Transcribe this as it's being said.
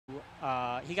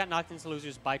he got knocked into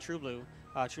losers by True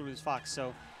Blue's Fox.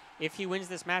 So if he wins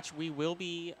this match, we will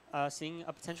be seeing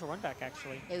a potential run back,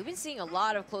 actually. Yeah, we've been seeing a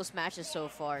lot of close matches so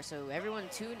far, so everyone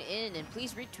tune in and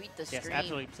please retweet the stream. Yes,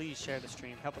 absolutely. Please share the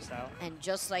stream. Help us out. And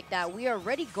just like that, we are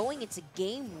already going into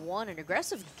game one, an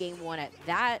aggressive game one at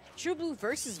that. True Blue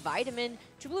versus Vitamin.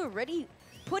 True Blue already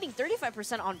putting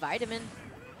 35% on Vitamin.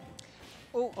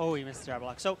 Oh, he missed the grab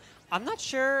block. So I'm not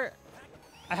sure.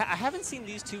 I haven't seen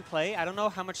these two play. I don't know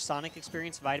how much Sonic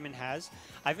experience Vitamin has.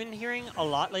 I've been hearing a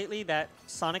lot lately that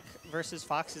Sonic versus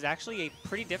Fox is actually a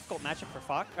pretty difficult matchup for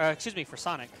for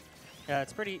Sonic.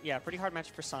 It's pretty hard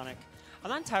matchup for Sonic. I'm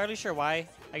not entirely sure why.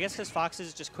 I guess because Fox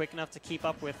is just quick enough to keep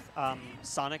up with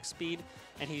Sonic's speed,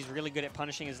 and he's really good at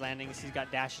punishing his landings. He's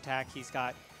got dash attack. He's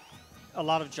got a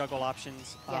lot of juggle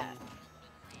options. Yeah.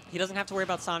 He doesn't have to worry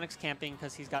about Sonic's camping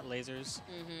because he's got lasers.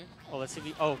 Oh, let's see.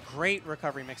 Great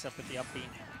recovery mix-up with the up B.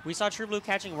 We saw True Blue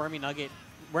catching Wormy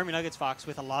Nugget's Fox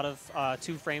with a lot of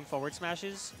 2-frame forward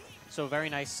smashes. So very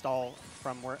nice stall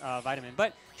from Vitamin.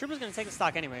 But True Blue's going to take the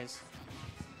stock anyways.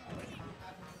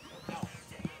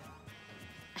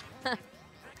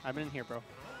 I've been in here, bro.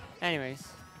 Anyways.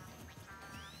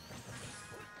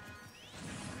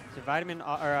 So Vitamin,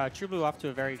 True Blue off to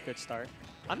a very good start.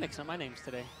 I'm mixing up my names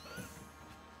today.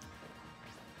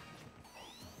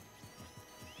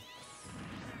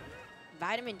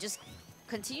 Vitamin just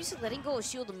continues to letting go of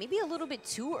shield maybe a little bit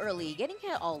too early, getting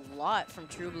hit a lot from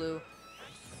True Blue.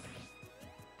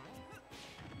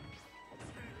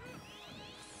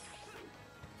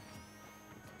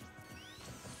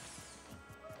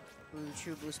 Ooh,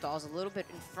 True Blue stalls a little bit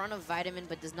in front of Vitamin,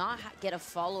 but does not get a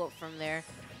follow-up from there.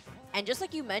 And just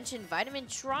like you mentioned, Vitamin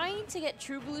trying to get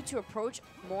True Blue to approach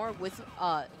more with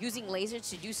using lasers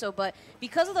to do so, but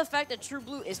because of the fact that True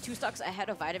Blue is 2 stocks ahead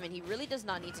of Vitamin, he really does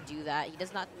not need to do that. He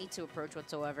does not need to approach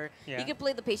whatsoever. Yeah. He can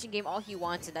play the patient game all he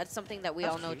wants, and that's something that we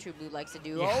all know True Blue likes to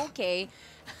do. Yeah. Okay.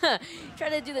 Try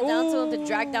to do the down tilt to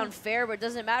drag down fair, but it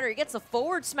doesn't matter. He gets a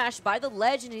forward smash by the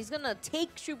ledge, and he's going to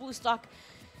take True Blue stock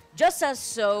just as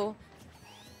so.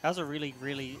 That was a really,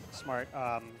 really smart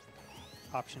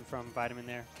option from Vitamin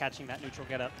there, catching that neutral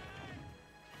getup.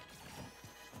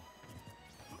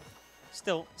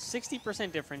 Still,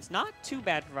 60% difference. Not too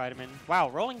bad for Vitamin. Wow,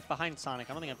 rolling behind Sonic.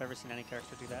 I don't think I've ever seen any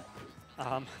character do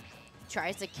that.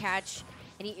 Tries to catch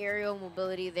any aerial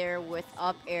mobility there with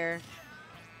up air.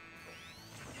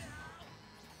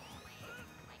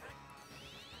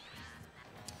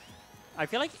 I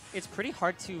feel like it's pretty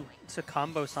hard to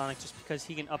combo Sonic just because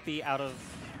he can up B out of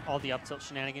all the up tilt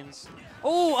shenanigans.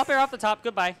 Oh, up air off the top.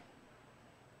 Goodbye.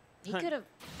 He could have.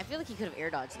 I feel like he could have air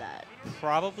dodged that.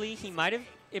 Probably. He might have.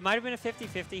 It might have been a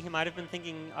 50-50. He might have been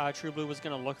thinking True Blue was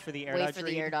going to look for the air dodge. Wait for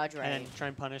the air dodge, right. And then try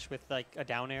and punish with like a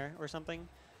down air or something.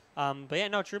 But yeah,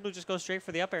 no, True Blue just goes straight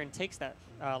for the up air and takes that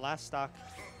last stock.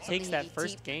 Takes that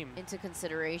first game. Into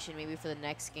consideration maybe for the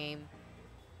next game.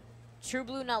 True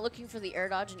Blue not looking for the air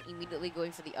dodge and immediately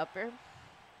going for the up air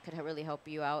could really help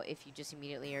you out if you just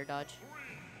immediately air dodge.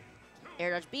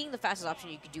 Air dodge being the fastest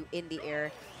option you could do in the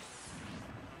air.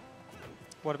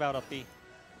 What about up B?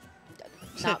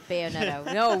 Not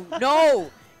Bayonetta. No, no,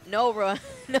 no, bro.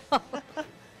 No,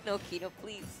 no, Keto,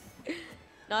 please.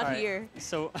 Not here.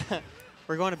 So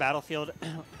we're going to Battlefield,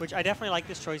 which I definitely like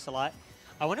this choice a lot.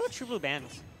 I wonder what True Blue banned.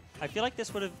 I feel like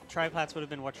this would have, Triplats would have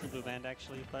been what True Blue banned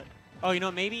actually, but oh, you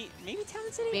know, maybe Town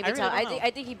and City? Maybe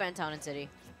I think he banned Town and City.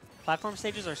 Platform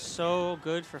stages are so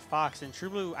good for Fox, and True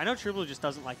Blue, I know True Blue just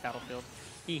doesn't like Battlefield.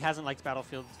 He hasn't liked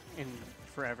Battlefield in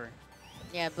forever.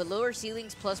 Yeah, but lower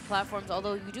ceilings plus platforms,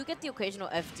 although you do get the occasional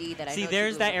FD that I know. See,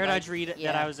 there's that air dodge read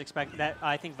that I was expecting, that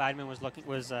I think Vitamin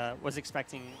was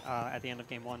expecting at the end of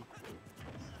game 1.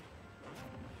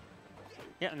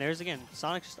 Yeah, and there's again,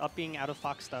 Sonic just up being out of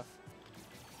Fox stuff.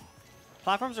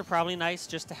 Platforms are probably nice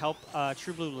just to help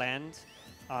True Blue land.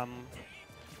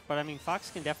 But I mean, Fox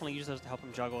can definitely use those to help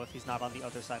him juggle if he's not on the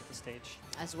other side of the stage.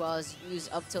 As well as use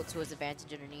up tilt to his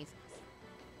advantage underneath.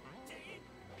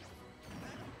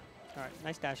 All right,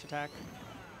 nice dash attack.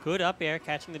 Good up air,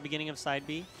 catching the beginning of side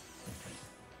B.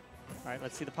 All right,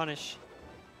 let's see the punish.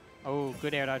 Oh,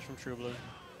 good air dodge from True Blue.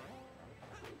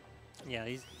 Yeah,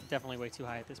 he's definitely way too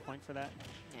high at this point for that.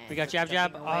 Yeah, we got jab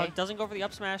jab. Doesn't go for the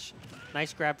up smash.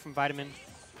 Nice grab from Vitamin.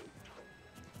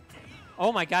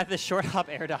 Oh my god, the short hop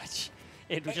air dodge.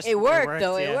 It worked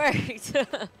though, it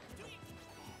worked.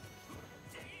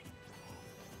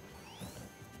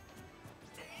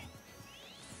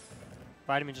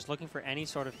 Vitamin just looking for any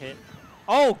sort of hit.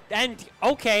 Oh, and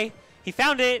okay, he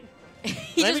found it.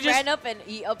 He just ran up and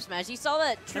he up smashed. He saw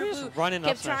that True Blue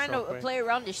kept trying to play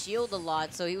around the shield a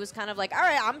lot, so he was kind of like, all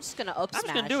right, I'm just going to up smash. I'm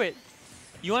just going to do it.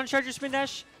 You want to charge your spin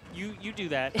dash? You do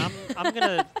that. I'm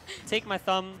gonna take my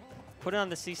thumb, put it on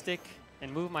the C stick,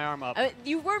 and move my arm up. I mean,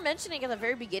 you were mentioning at the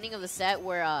very beginning of the set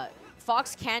where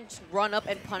Fox can't run up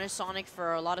and punish Sonic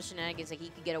for a lot of shenanigans that he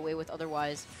could get away with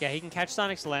otherwise. Yeah, he can catch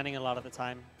Sonic's landing a lot of the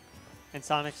time. And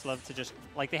Sonics love to just,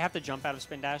 like, they have to jump out of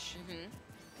spin dash.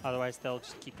 Otherwise, they'll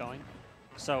just keep going.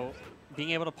 So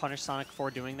being able to punish Sonic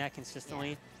for doing that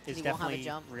consistently is definitely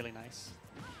really nice.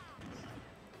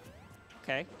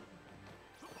 Okay.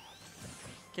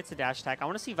 Gets a dash attack. I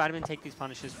want to see Vitamin take these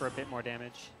punishes for a bit more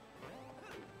damage.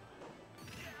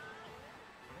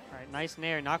 All right, nice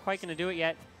nair. Not quite going to do it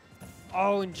yet.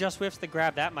 Oh, and just whiffs the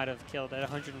grab. That might have killed at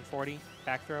 140.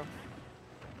 Back throw.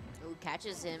 Ooh,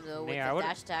 catches him, though, Nair. with the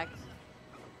dash attack.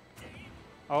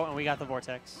 Oh, and we got the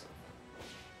Vortex.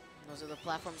 Those are the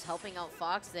platforms helping out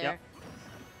Fox there. Yep.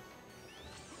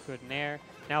 Good nair.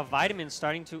 Now Vitamin's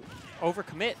starting to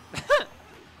overcommit.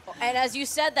 And as you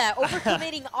said that,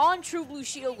 overcommitting on True Blue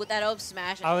Shield with that up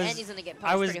smash, and he's going to get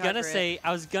punished pretty hard for it.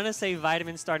 I was gonna say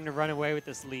Vitamin's starting to run away with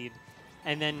this lead,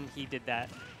 and then he did that.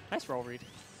 Nice roll read.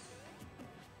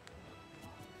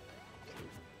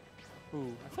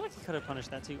 Ooh, I feel like he could have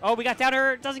punished that too. Oh, we got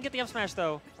downer. Doesn't get the up smash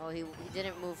though. Oh, he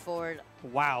didn't move forward.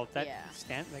 Wow, that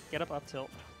that get up tilt.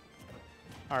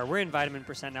 All right, we're in Vitamin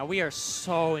percent now. We are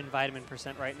so in Vitamin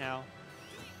percent right now.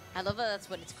 I love that that's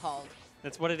what it's called.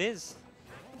 That's what it is.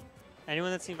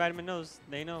 Anyone that's seen Vitamin knows.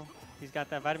 They know. He's got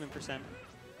that Vitamin percent.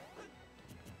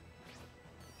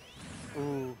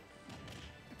 Ooh.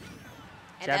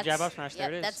 And jab, jab, up smash.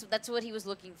 There it is. That's what he was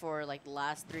looking for, like, the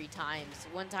last 3 times.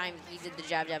 One time he did the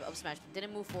jab, jab, up smash, but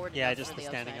didn't move forward. Yeah, just the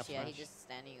standing up smash. Yeah, he just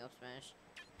standing up smash.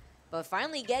 But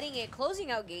finally getting it, closing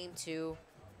out game 2.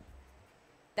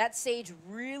 That stage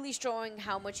really showing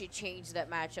how much it changed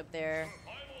that matchup there.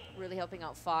 Really helping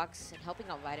out Fox and helping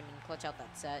out Vitamin clutch out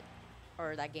that set.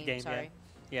 Or that game, sorry.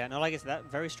 Yeah, no, like I said, that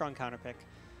very strong counter pick.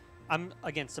 I'm,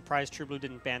 again, surprised True Blue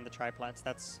didn't ban the triplats.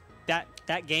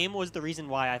 That game was the reason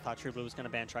why I thought True Blue was going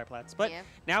to ban triplats. But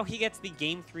now he gets the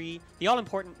game 3, the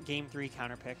all-important game 3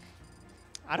 counter pick.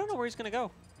 I don't know where he's going to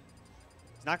go.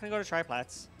 He's not going to go to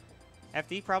triplats.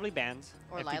 FD probably banned.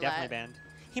 Or FD Lilat. definitely banned.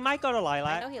 He might go to Lilat.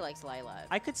 I know he likes Lilat.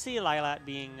 I could see Lilat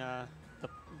being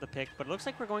the pick, but it looks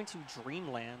like we're going to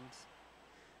Dreamland.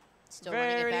 Still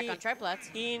running it back on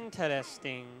triplats.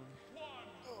 Interesting.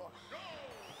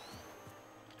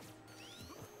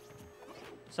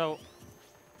 So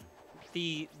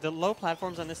the low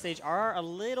platforms on this stage are a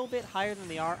little bit higher than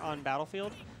they are on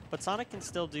Battlefield, but Sonic can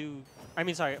still do,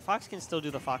 Fox can still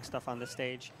do the Fox stuff on this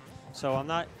stage. So I'm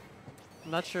not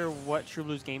sure what True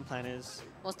Blue's game plan is.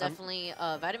 Most definitely,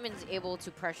 Vitamin's able to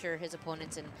pressure his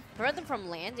opponents and prevent them from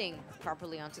landing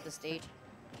properly onto the stage.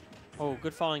 Oh,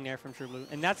 good falling there from True Blue.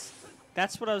 And that's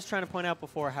what I was trying to point out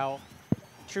before, how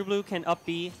True Blue can up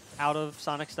B out of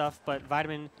Sonic stuff, but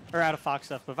out of Fox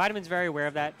stuff, but Vitamin's very aware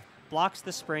of that, blocks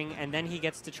the spring, and then he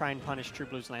gets to try and punish True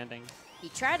Blue's landing. He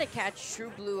tried to catch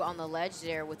True Blue on the ledge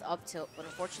there with up tilt, but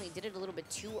unfortunately did it a little bit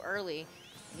too early.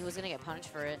 He was going to get punished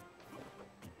for it.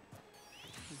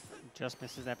 Just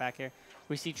misses that back air.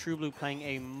 We see True Blue playing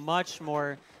a much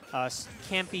more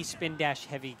campy spin dash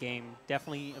heavy game.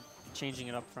 Definitely changing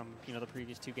it up from the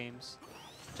previous 2 games.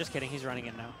 Just kidding, he's running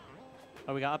in now.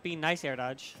 Oh, we got up B, nice air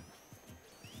dodge.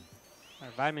 All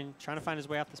right, Vitamin trying to find his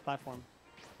way off this platform.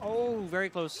 Oh, very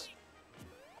close.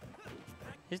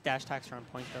 His dash attacks are on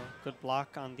point though. Good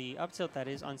block on the up tilt, that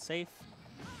is unsafe.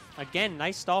 Again,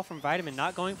 nice stall from Vitamin,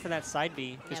 not going for that side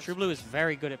B, because True Blue is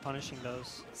very good at punishing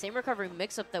those. Same recovery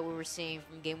mix-up that we were seeing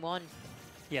from game 1.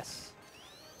 Yes.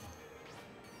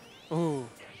 Ooh,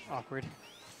 awkward.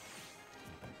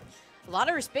 A lot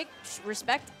of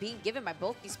respect being given by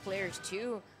both these players,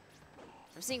 too.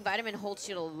 I'm seeing Vitamin hold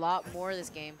shield a lot more this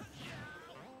game.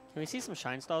 Can we see some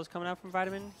shine stalls coming out from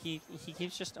Vitamin? He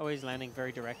keeps just always landing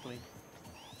very directly.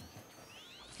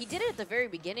 He did it at the very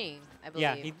beginning, I believe.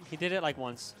 Yeah, he did it like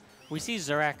once. We see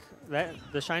Zurak,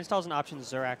 the shine stall is an option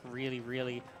Zurak really,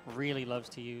 really, really loves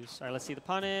to use. All right, let's see the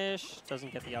punish.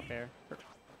 Doesn't get the up air.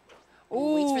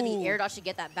 Ooh. Waits for the air dodge to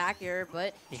get that back air,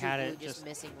 but he had it just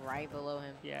missing right below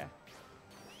him. Yeah.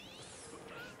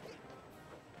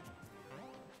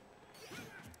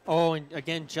 Oh, and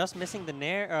again, just missing the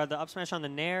nair, the up smash on the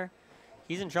nair.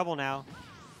 He's in trouble now.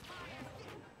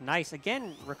 Nice.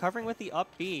 Again, recovering with the up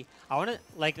B. I want to,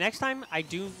 like, next time, I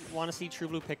do want to see True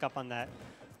Blue pick up on that.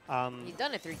 He's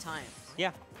done it 3 times.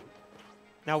 Yeah.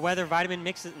 Now, whether Vitamin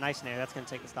mixes... Nice nair. That's going to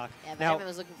take the stock. Yeah, Vitamin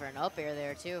was looking for an up air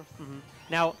there, too.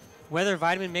 Now, whether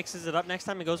Vitamin mixes it up next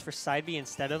time and goes for side B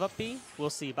instead of up B, we'll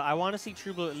see. But I want to see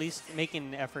True Blue at least making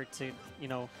an effort to,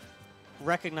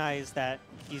 recognize that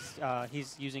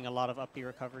he's using a lot of up B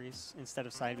recoveries instead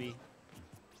of side B.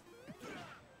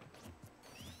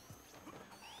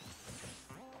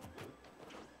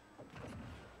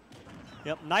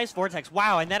 Yep, nice vortex.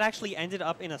 Wow, and that actually ended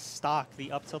up in a stock,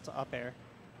 the up tilt to up air.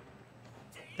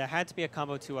 That had to be a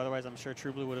combo too, otherwise I'm sure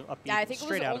True Blue would have up Yeah, I think it was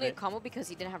straight out only of a it. combo because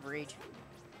he didn't have rage.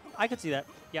 I could see that.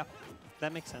 Yeah,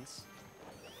 that makes sense.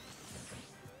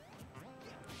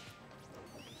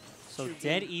 So True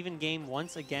dead Blue. even game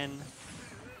once again.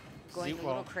 Going a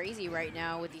little crazy right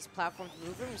now with these platforms,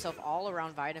 moving himself all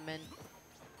around Vitamin.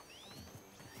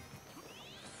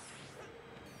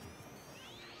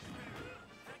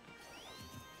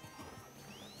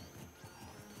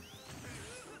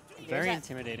 Very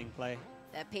intimidating play.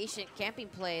 That patient camping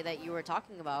play that you were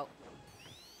talking about.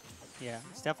 Yeah,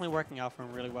 it's definitely working out for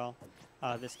him really well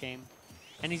this game.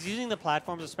 And he's using the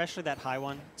platforms, especially that high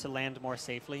one, to land more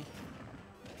safely.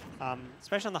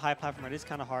 Especially on the high platform, it is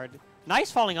kind of hard.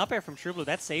 Nice falling up air from True Blue.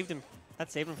 That saved him.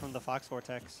 That saved him from the Fox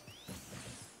Vortex.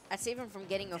 That saved him from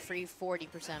getting a free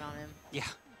 40% on him. Yeah.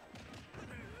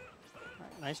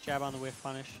 Right, nice jab on the whiff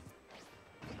punish.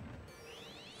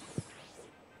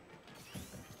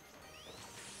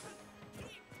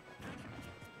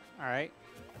 All right.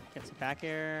 Gets a back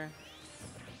air.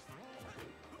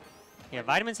 Yeah,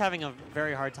 Vitamin's having a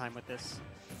very hard time with this.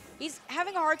 He's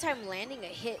having a hard time landing a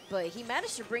hit, but he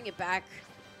managed to bring it back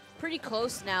pretty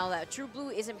close now that True Blue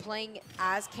isn't playing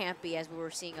as campy as we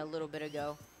were seeing a little bit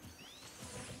ago.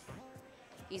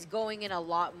 He's going in a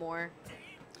lot more.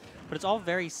 But it's all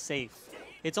very safe.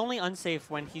 It's only unsafe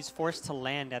when he's forced to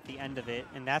land at the end of it,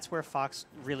 and that's where Fox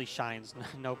really shines.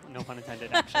 No pun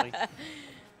intended, actually.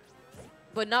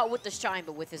 But not with the shine,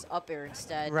 but with his up air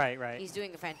instead. Right, right. He's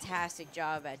doing a fantastic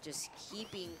job at just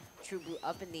keeping True Blue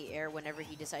up in the air whenever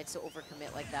he decides to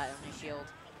overcommit like that on his shield.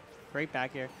 Great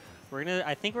back air.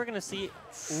 I think we're gonna see.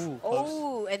 Ooh, close.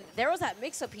 Oh, and there was that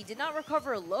mix-up. He did not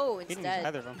recover low He didn't use instead.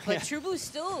 either of them. But Yeah. True Blue's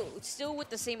still with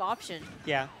the same option.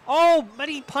 Yeah. Oh, but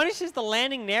he punishes the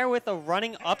landing there with a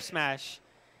running up smash.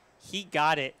 He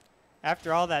got it.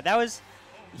 After all that,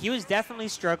 he was definitely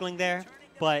struggling there,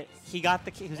 but he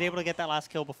was able to get that last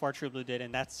kill before True Blue did,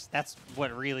 and that's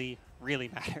what really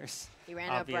matters. He ran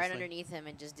up right obviously. underneath him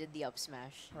and just did the up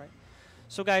smash. Right.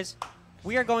 So guys,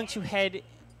 we are going to head.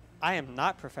 I am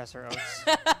not Professor Oates.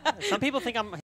 Some people think I'm